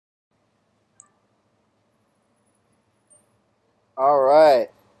Alright,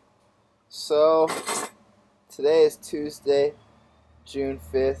 so today is Tuesday, June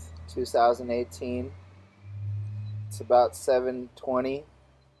 5th, 2018. It's about 7:20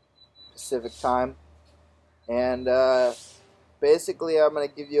 Pacific time. And basically I'm going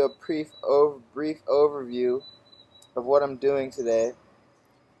to give you a brief overview of what I'm doing today.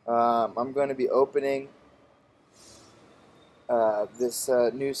 I'm going to be opening this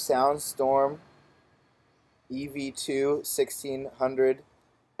new Soundstorm EV2 1600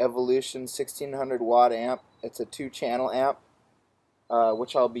 Evolution 1600 watt amp. It's a 2-channel amp,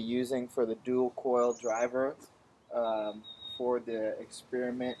 which I'll be using for the dual coil driver for the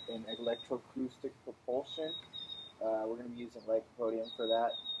experiment in electroacoustic propulsion. We're going to be using lycopodium for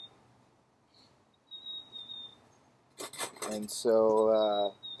that. And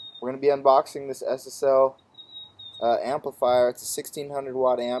so we're going to be unboxing this SSL amplifier. It's a 1600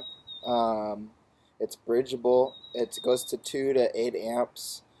 watt amp. It's bridgeable. It goes to 2 to 8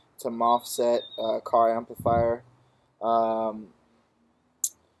 amps. It's a MOSFET car amplifier.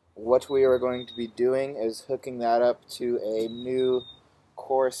 What we are going to be doing is hooking that up to a new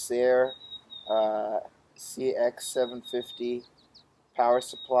Corsair CX750 power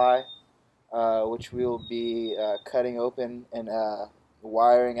supply, which we will be cutting open and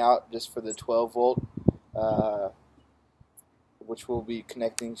wiring out just for the 12 volt, which we'll be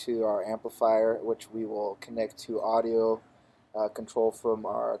connecting to our amplifier, which we will connect to audio control from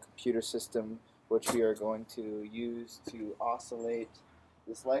our computer system, which we are going to use to oscillate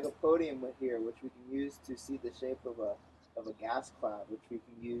this lycopodium here, which we can use to see the shape of a gas cloud, which we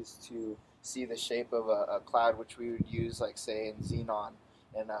can use to see the shape of a cloud, which we would use, like say in xenon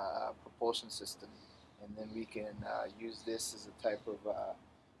in a propulsion system. And then we can use this as a type of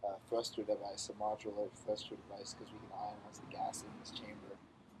thruster device, a modular thruster device, because we can ionize the gas in this chamber,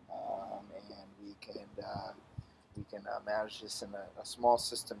 and we can manage this in a small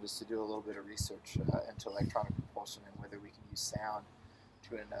system just to do a little bit of research into electronic propulsion and whether we can use sound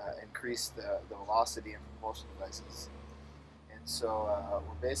to increase the velocity in propulsion devices. And so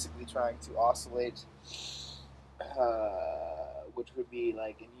we're basically trying to oscillate, which would be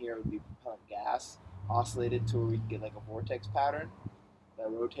like in here would be propellant gas, oscillated to where we can get like a vortex pattern, a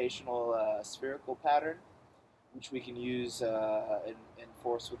rotational spherical pattern, which we can use in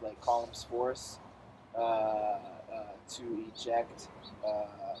force with like Coulomb's force to eject a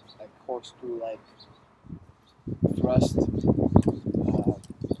corkscrew-like thrust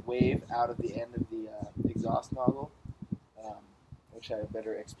wave out of the end of the exhaust nozzle. Wish I had a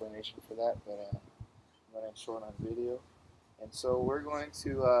better explanation for that, but I'm running short on video. And so we're going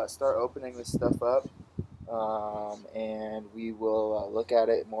to start opening this stuff up, and we will look at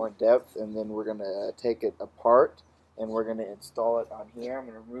it more in depth, and then we're going to take it apart and we're going to install it on here. I'm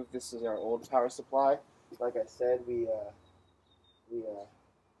going to remove this as our old power supply. Like I said, we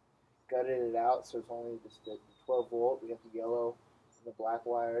gutted it out, so it's only just the 12 volt. We have the yellow and the black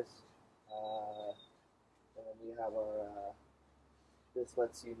wires, and then we have our this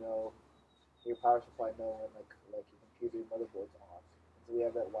lets you know, your power supply know when like your computer motherboard's on. And so we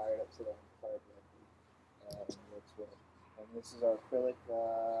have that wired up to the amplifier directly, and works well. And this is our acrylic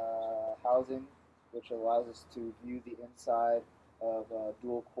housing, which allows us to view the inside of a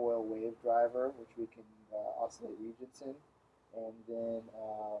dual coil wave driver, which we can oscillate regions in. And then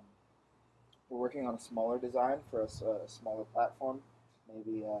we're working on a smaller design for a smaller platform,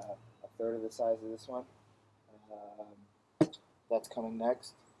 maybe a third of the size of this one. That's coming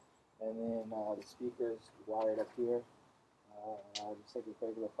next. And then the speakers wired up here, just like a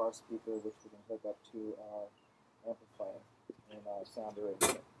regular car speaker, which we can hook up to our amplifier and our sound array.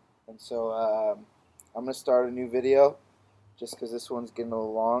 And so I'm going to start a new video, just because this one's getting a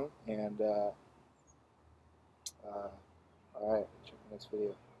little long. And alright, check the next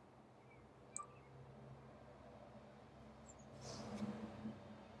video.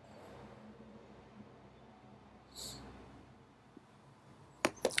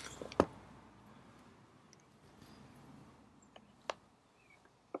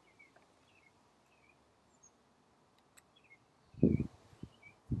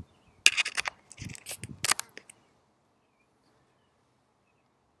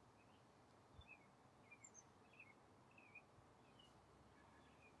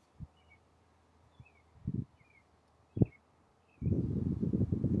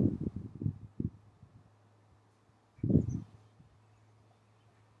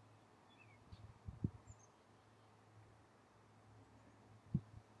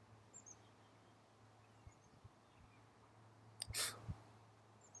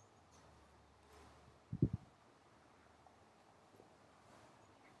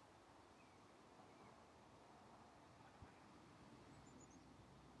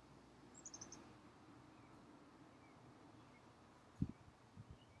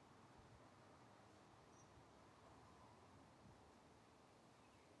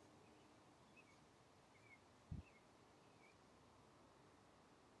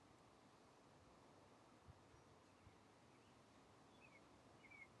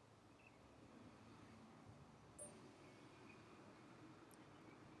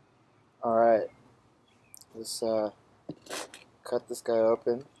 Let's cut this guy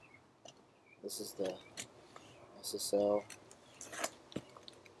open. This is the SSL.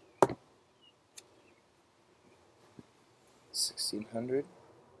 $1,600.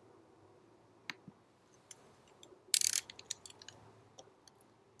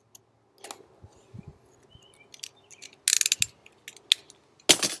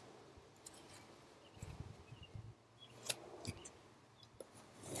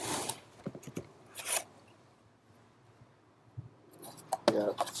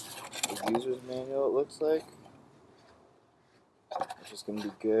 Got the user's manual, it looks like, which is going to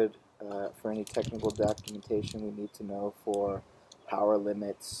be good for any technical documentation we need to know for power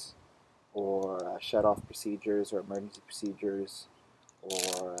limits or shut-off procedures or emergency procedures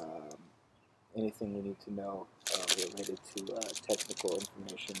or anything we need to know related to technical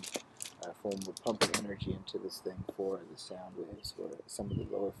information for when we're pumping energy into this thing for the sound waves, where some of the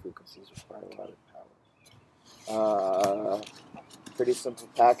lower frequencies require a lot of power. Pretty simple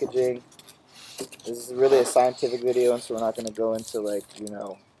packaging. This is really a scientific video, and so we're not going to go into, like, you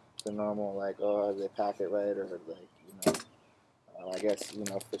know, the normal, like, oh, they pack it right, or, like, you know, I guess, you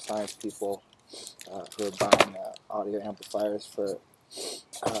know, for science people who are buying audio amplifiers for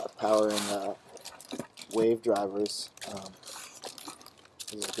powering wave drivers,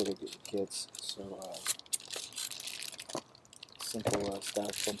 this is really good kits. So simple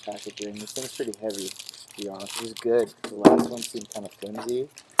styrofoam packaging. This thing's pretty heavy, to be honest. This is good. The last one seemed kind of flimsy.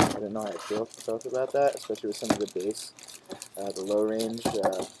 I didn't know how I felt about that, especially with some of the bass, the low range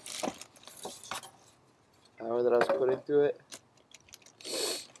power that I was putting through it.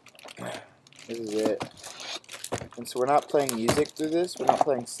 This is it. And so we're not playing music through this. We're not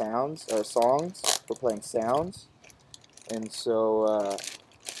playing sounds or songs. We're playing sounds. And so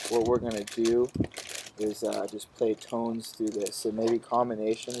what we're going to do is just play tones through this. So maybe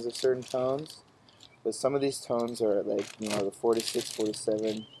combinations of certain tones. But some of these tones are like, you know, the 46,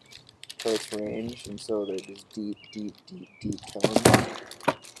 47 hertz range. And so they're just deep, deep, deep, deep tones.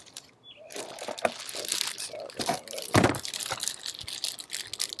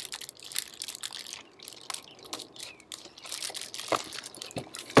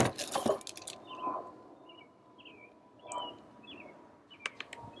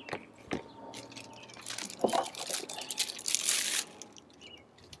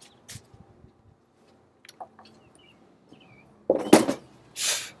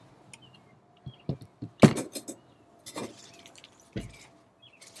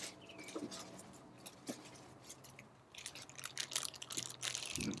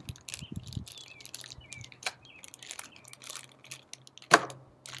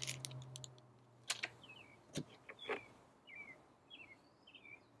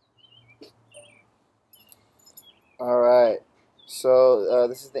 Alright, so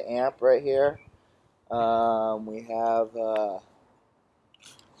this is the amp right here. We have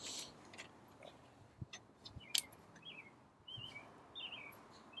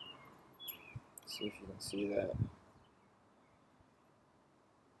see if you can see that.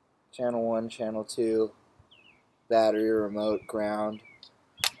 Channel 1, channel 2, battery, remote, ground.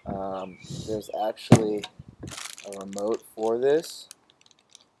 There's actually a remote for this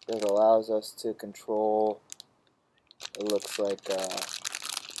that allows us to control, it looks like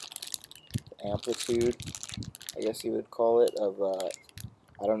amplitude, I guess you would call it, of I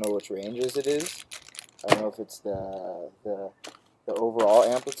don't know which ranges it is. I don't know if it's the overall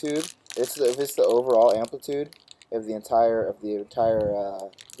amplitude. If it's the overall amplitude of the entire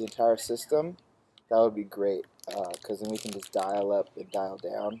system, that would be great, because then we can just dial up and dial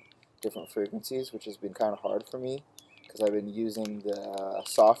down different frequencies, which has been kind of hard for me because I've been using the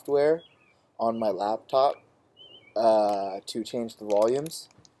software on my laptop to change the volumes.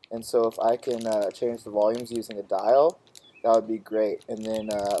 And so if I can change the volumes using a dial, that would be great. And then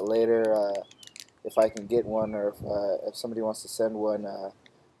later, if I can get one, or if somebody wants to send one, a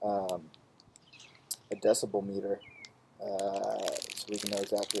decibel meter, so we can know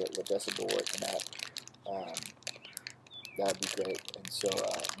exactly what decibel we're working at, that would be great. And so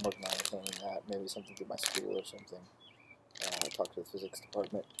I'm working on obtaining that, maybe something through my school or something. Talk to the physics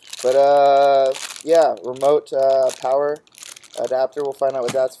department. But yeah, remote power adapter, we'll find out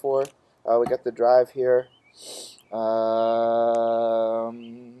what that's for. We got the drive here.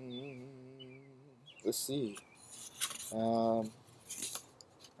 Let's see. Alright,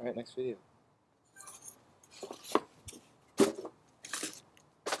 next video.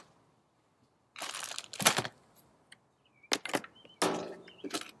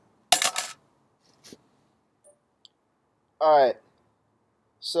 Alright,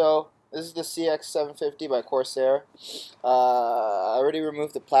 so this is the CX750 by Corsair. I already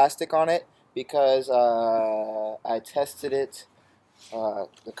removed the plastic on it, Because I tested it.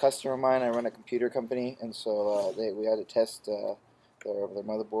 The customer of mine, I run a computer company, and so we had to test their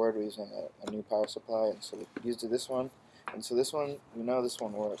motherboard using a new power supply, and so we used this one. And so this one, we know this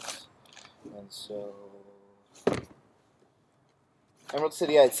one works. And so, Emerald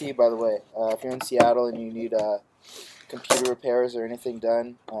City IT, by the way, if you're in Seattle and you need computer repairs or anything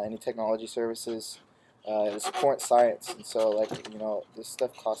done, any technology services, it's important science. And so, like, you know, this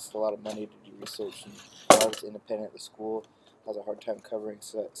stuff costs a lot of money to do research, and a lot of it's independent. The school has a hard time covering,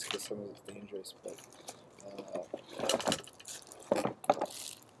 so because some of it's dangerous. But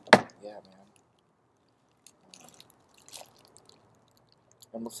yeah, man.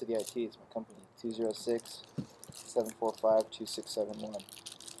 Emerald City IT is my company. 206-745-2671.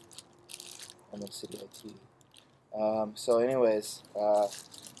 Emerald City IT. So anyways,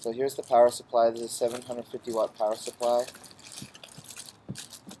 so here's the power supply. This is a 750 watt power supply.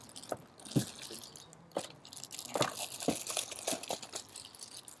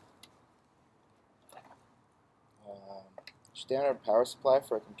 Standard power supply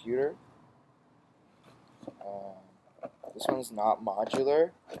for a computer. This one's not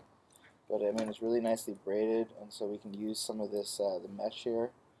modular, but I mean it's really nicely braided, and so we can use some of this the mesh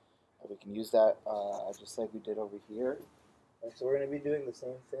here. We can use that just like we did over here. And so we're going to be doing the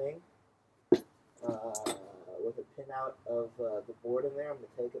same thing with a pin out of the board in there. I'm going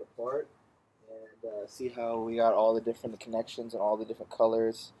to take it apart and see how we got all the different connections and all the different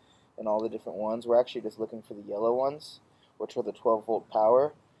colors and all the different ones. We're actually just looking for the yellow ones, which are the 12-volt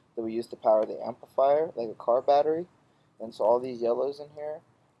power that we use to power the amplifier, like a car battery. And so all these yellows in here,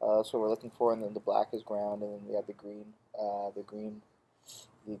 that's what we're looking for. And then the black is ground, and then we have the green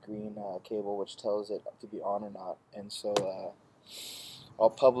cable, which tells it to be on or not. And so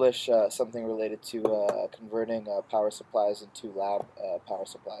I'll publish something related to converting power supplies into lab power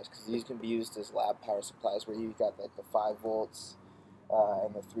supplies, because these can be used as lab power supplies, where you've got like the 5 volts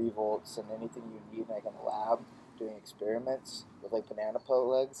and the 3 volts and anything you need like in a lab doing experiments with like banana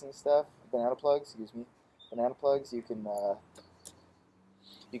plugs and stuff. Banana plugs you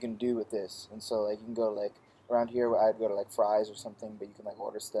can do with this. And so like you can go like around here, I'd go to like Fry's or something, but you can like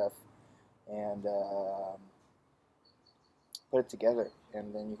order stuff and put it together,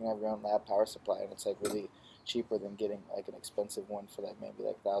 and then you can have your own lab power supply, and it's like really cheaper than getting like an expensive one for like maybe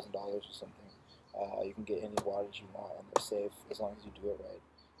like $1,000 or something. You can get any wattage you want, and they're safe as long as you do it right,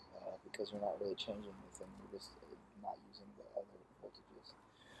 because you're not really changing anything, you're just not using the other voltages.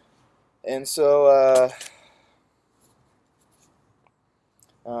 And so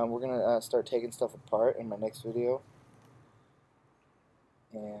we're gonna start taking stuff apart in my next video,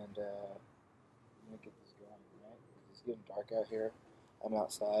 and I'm gonna get this going. Right? It's getting dark out here. I'm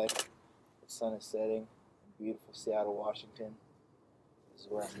outside. The sun is setting in beautiful Seattle, Washington. This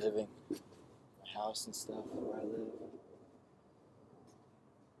is where I'm living. My house and stuff, where I live.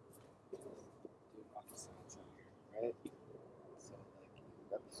 Doing rocket science out here, right? So like you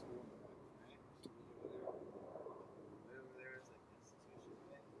got the school in the back, right? Right over there is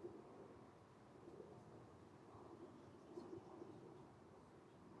like the institution, right?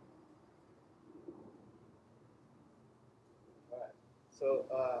 Alright. So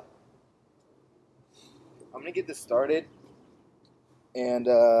I'm gonna get this started, and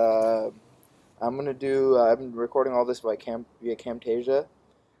I'm gonna do. I've been recording all this via Camtasia,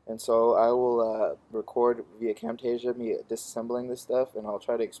 and so I will record via Camtasia me disassembling this stuff, and I'll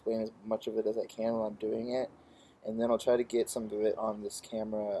try to explain as much of it as I can while I'm doing it, and then I'll try to get some of it on this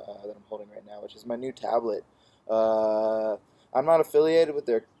camera that I'm holding right now, which is my new tablet. I'm not affiliated with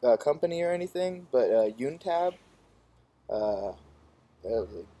their company or anything, but Untab.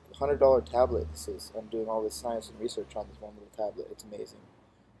 $100 tablet. This is. I'm doing all this science and research on this one little tablet. It's amazing.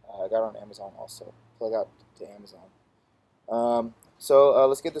 I got it on Amazon also. Plug out to Amazon. So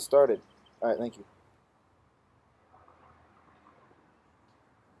let's get this started. All right, thank you.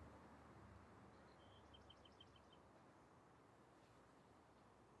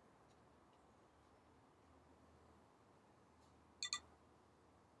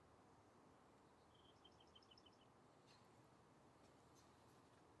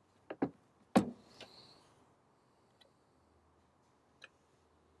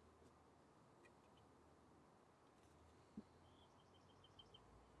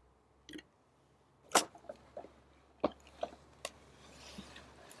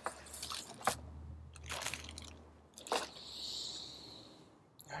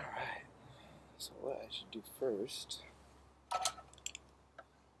 All right. So what I should do first.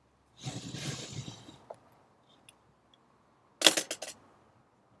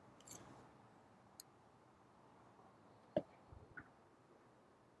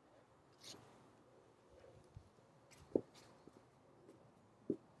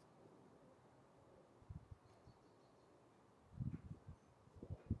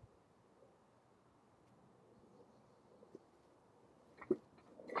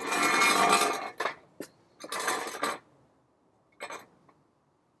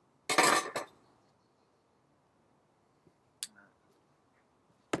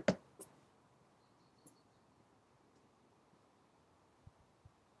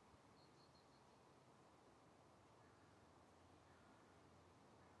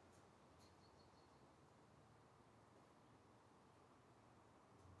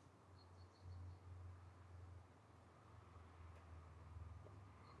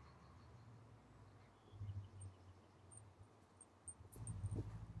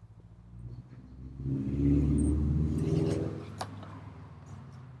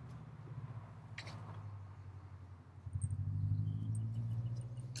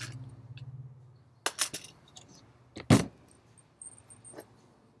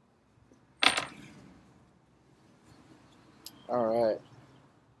 Alright.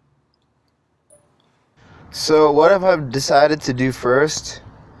 So what I've decided to do first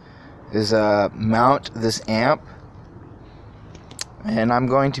is mount this amp. And I'm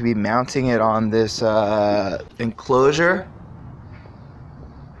going to be mounting it on this enclosure.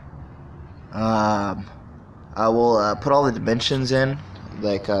 I will put all the dimensions in,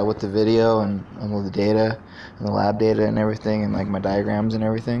 like with the video and all the data and the lab data and everything, and like my diagrams and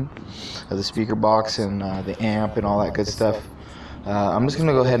everything of the speaker box and the amp and all that good stuff. I'm just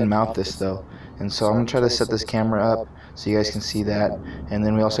gonna go ahead and mount this though, and so I'm gonna try to set this camera up so you guys can see that, and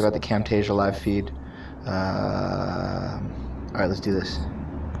then we also got the Camtasia live feed. Alright, let's do this.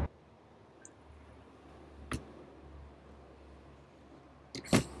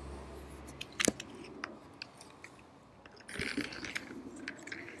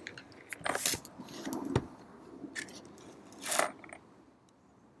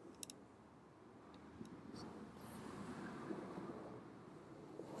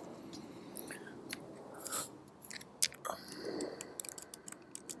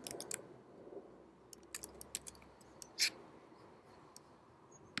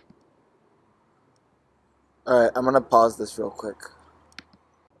 Alright, I'm gonna pause this real quick.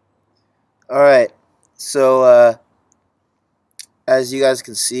 Alright, so as you guys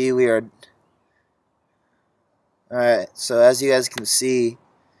can see, we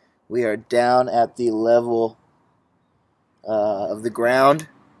are down at the level of the ground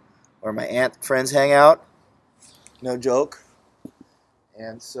where my aunt friends hang out. No joke.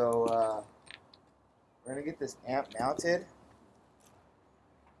 And so we're gonna get this amp mounted.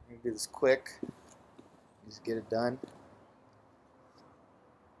 I'm gonna do this quick. Just get it done.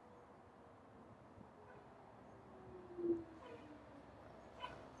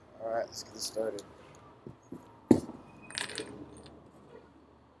 Alright, let's get this started.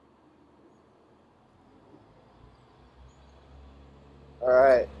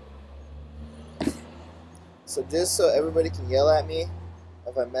 Alright. So just so everybody can yell at me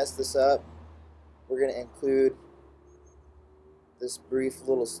if I mess this up, we're going to include this brief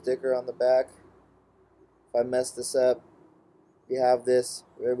little sticker on the back. If I mess this up, you have this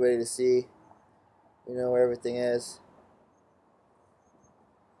for everybody to see. You know where everything is.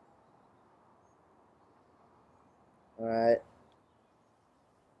 Alright.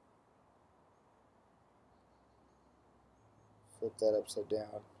 Flip that upside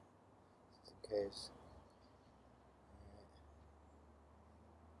down, just in case.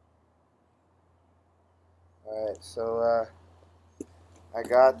 Alright, so I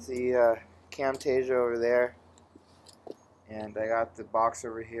got the Camtasia over there, and I got the box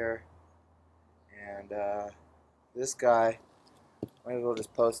over here, and this guy, might as well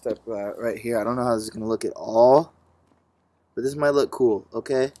just post up right here. I don't know how this is going to look at all, but this might look cool,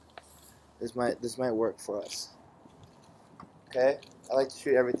 okay? This might work for us. Okay? I like to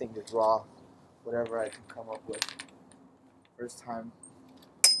shoot everything just raw, whatever I can come up with. First time.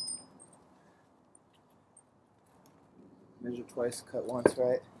 Measure twice, cut once,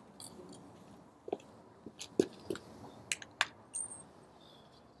 right?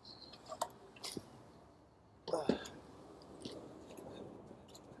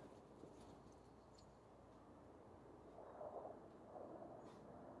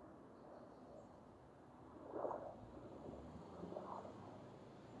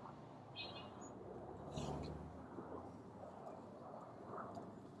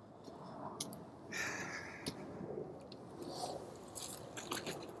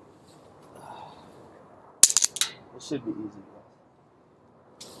 It should be easy, guys.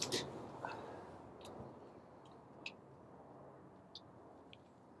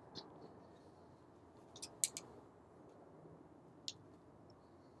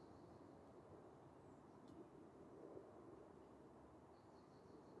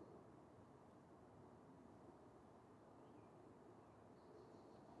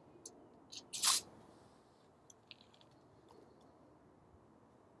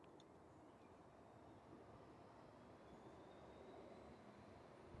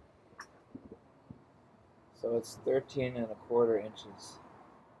 So it's 13¼ inches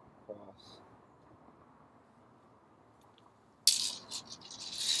across.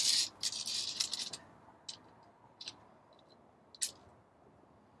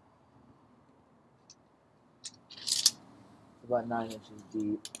 It's about 9 inches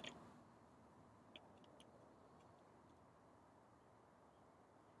deep.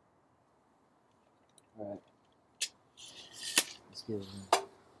 Alright. Let's get it in.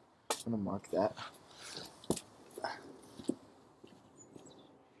 I'm gonna mark that.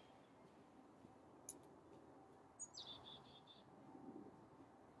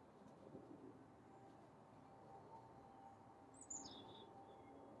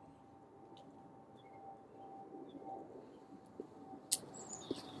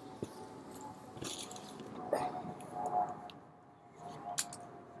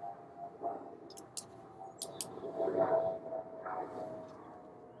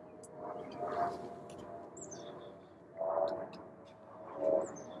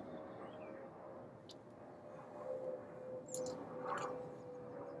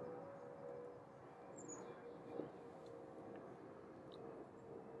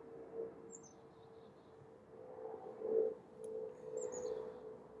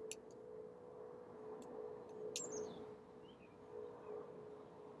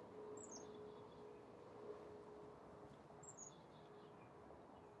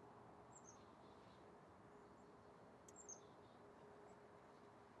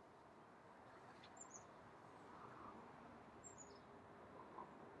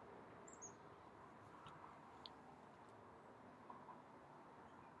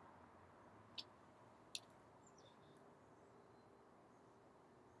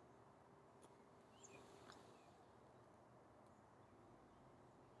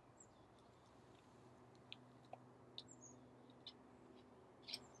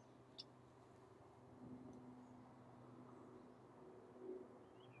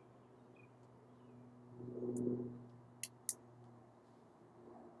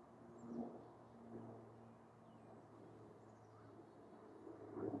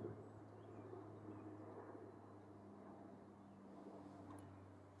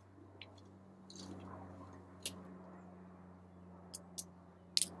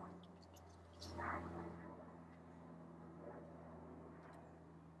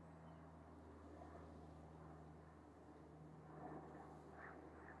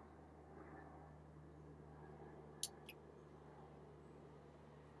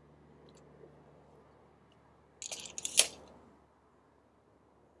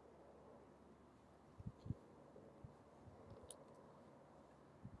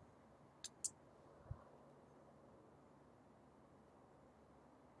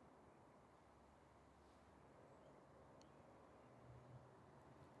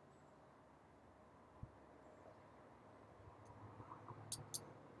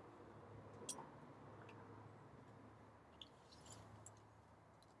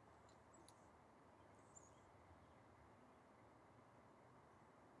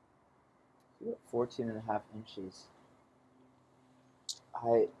 14.5 inches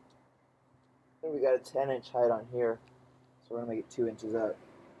height. And we got a 10-inch height on here, so we're gonna make it 2 inches up.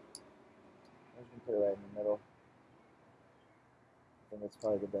 I'm just gonna put it right in the middle. I think that's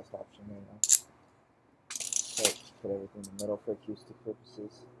probably the best option right now. Put everything in the middle for acoustic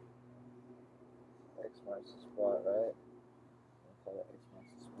purposes. X marks the spot, right? I'll call that X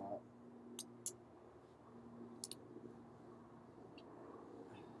marks the spot.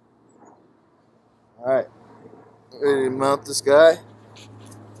 Alright, ready to mount this guy?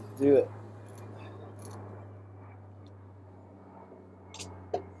 Let's do it.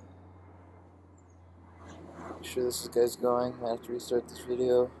 Make sure this guy's going. I have to restart this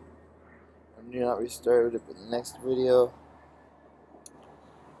video. I do not restart it, but the next video.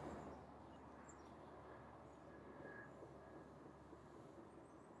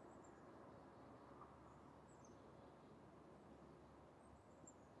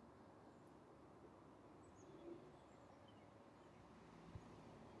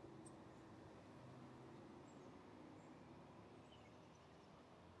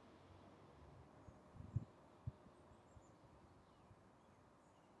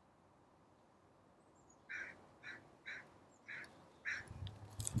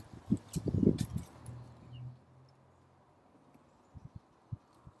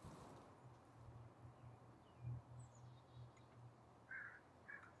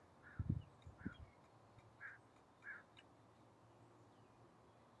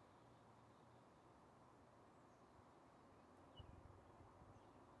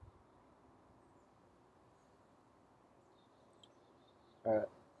 Alright.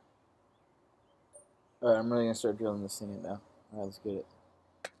 Alright, I'm really gonna start drilling this thing in now. Alright, let's get it.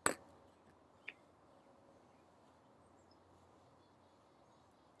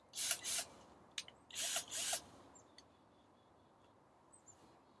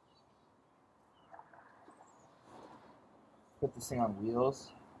 Put this thing on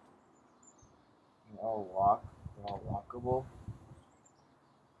wheels. They're all walkable.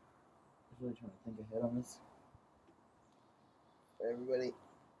 I'm really trying to think ahead on this. For everybody,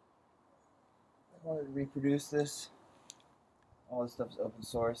 I wanted to reproduce this. All this stuff is open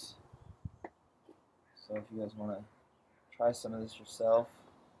source. So if you guys want to try some of this yourself,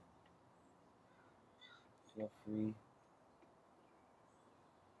 feel free.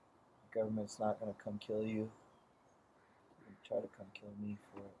 The government's not going to come kill you. Try to come kill me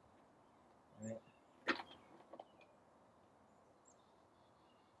for it. Right?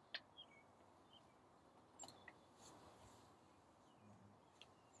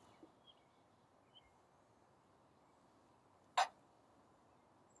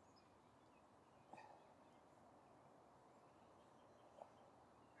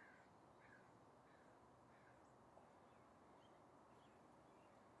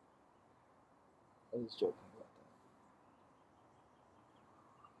 I was joking about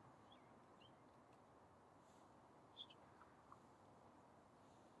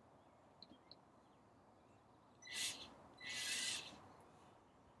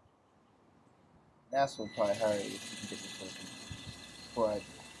that. NASA will probably hire you if you can get this working before I do.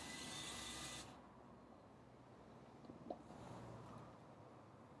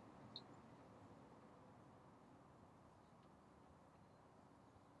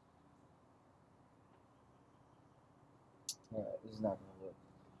 Alright, this is not going to work.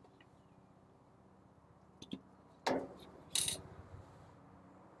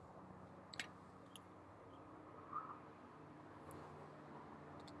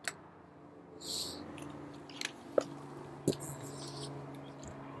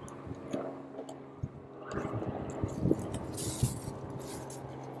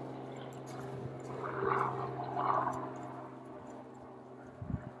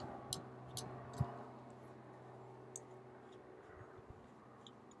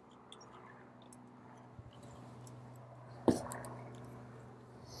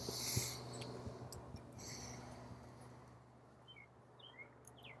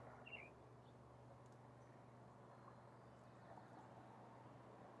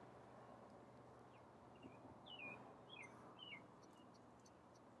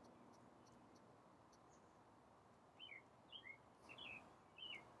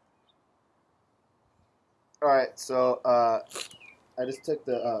 Alright, so I just took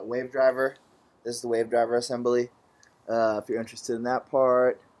the wave driver. This is the wave driver assembly. If you're interested in that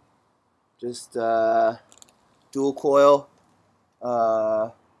part, just dual coil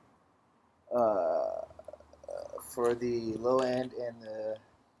for the low end and the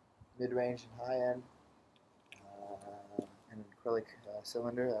mid-range and high end, and an acrylic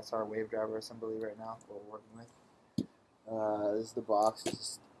cylinder. That's our wave driver assembly right now, what we're working with. This is the box. This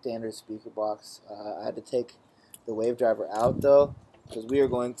is standard speaker box. I had to take the wave driver out though, because we are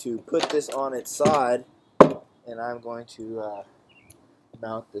going to put this on its side, and I'm going to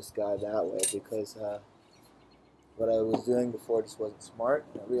mount this guy that way, because what I was doing before just wasn't smart.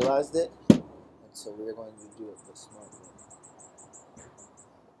 I realized it, and so we are going to do it the smart way.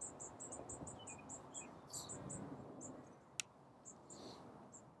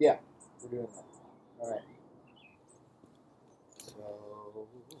 Yeah, we're doing that. All right. So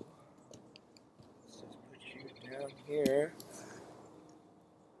let's just put you down here.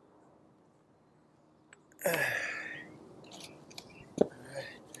 All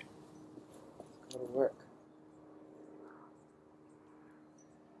right. Let's go to work.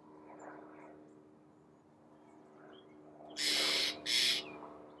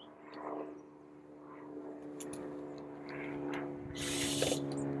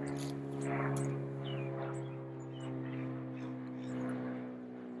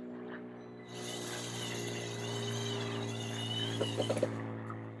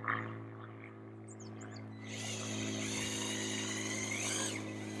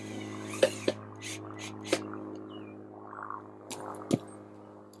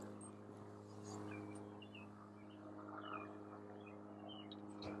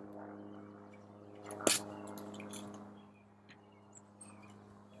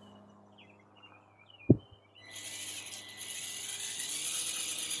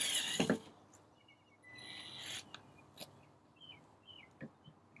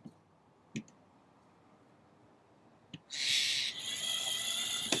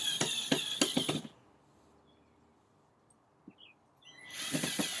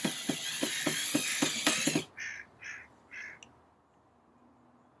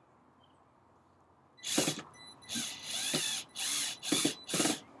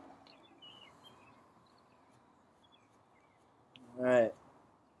 All right.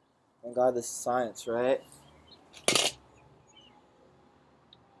 Thank God this is science, right? It's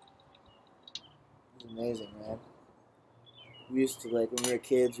amazing, man. We used to, like, when we were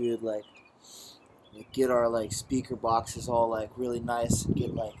kids, we would like get our like speaker boxes all like really nice and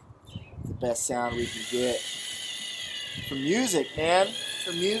get like the best sound we can get for music, man.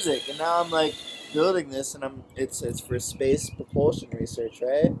 For music. And now I'm like building this, and it's for space propulsion research,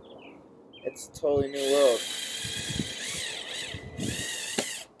 right? It's a totally new world.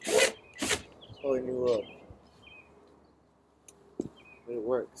 Totally new world. But it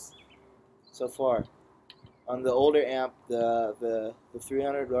works so far. On the older amp, the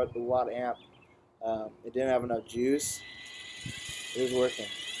 300 watt amp, it didn't have enough juice. It was working.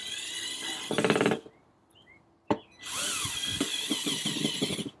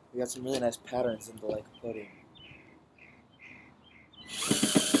 We got some really nice patterns in the like podium.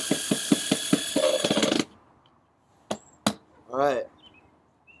 All right,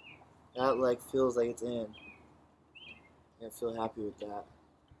 that like feels like it's in. I feel happy with that. I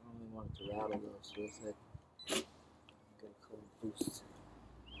don't really want it to rattle though, so it's like get a cool boost.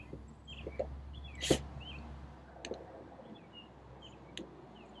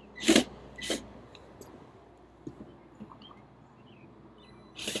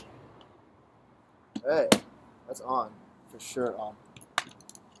 Alright, that's on. For sure on.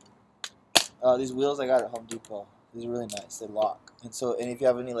 These wheels I got at Home Depot. These are really nice. They lock. And if you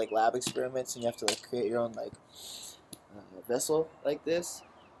have any like lab experiments and you have to like create your own like vessel like this,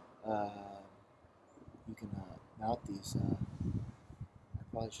 you can mount these. I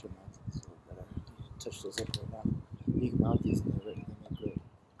probably should have mounted this a little better. Touch those up right now. You can mount these and they make great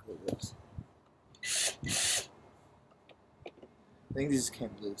whips. I think these just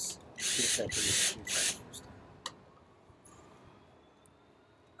came loose.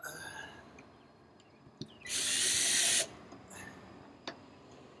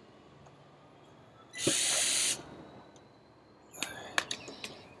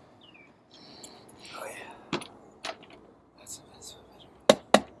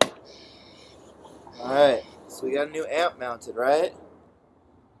 Alright, so we got a new amp mounted, right?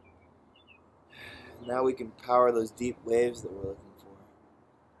 Now we can power those deep waves that we're looking for.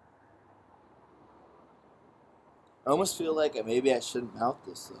 I almost feel like maybe I shouldn't mount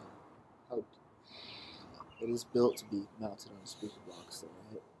this though. It is built to be mounted on a speaker box though,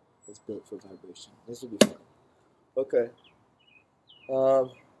 right? It's built for vibration. This will be fun. Okay.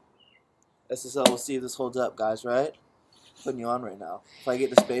 SSL, we'll see if this holds up, guys, right? Putting you on right now. If I get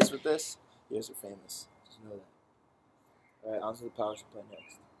to space with this, you guys are famous. Just know that. Alright, on to the power supply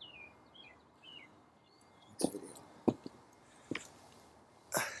next.